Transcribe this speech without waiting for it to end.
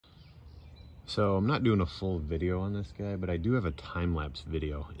So I'm not doing a full video on this guy, but I do have a time-lapse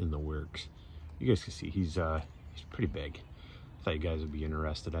video in the works. You guys can see he's pretty big. I thought you guys would be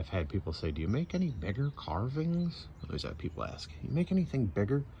interested. I've had people say, do you make any bigger carvings? I always have people ask, you make anything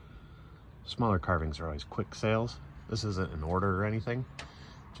bigger? Smaller carvings are always quick sales. This isn't an order or anything.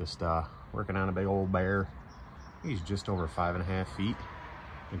 Just working on a big old bear. He's just over 5.5 feet.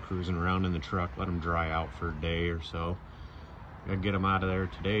 Been cruising around in the truck, let him dry out for a day or so. Gotta get him out of there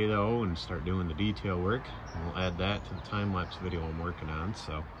today though and start doing the detail work. And we'll add that to the time-lapse video I'm working on.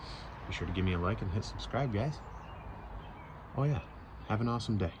 So be sure to give me a like and hit subscribe, guys. Oh yeah, have an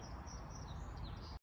awesome day.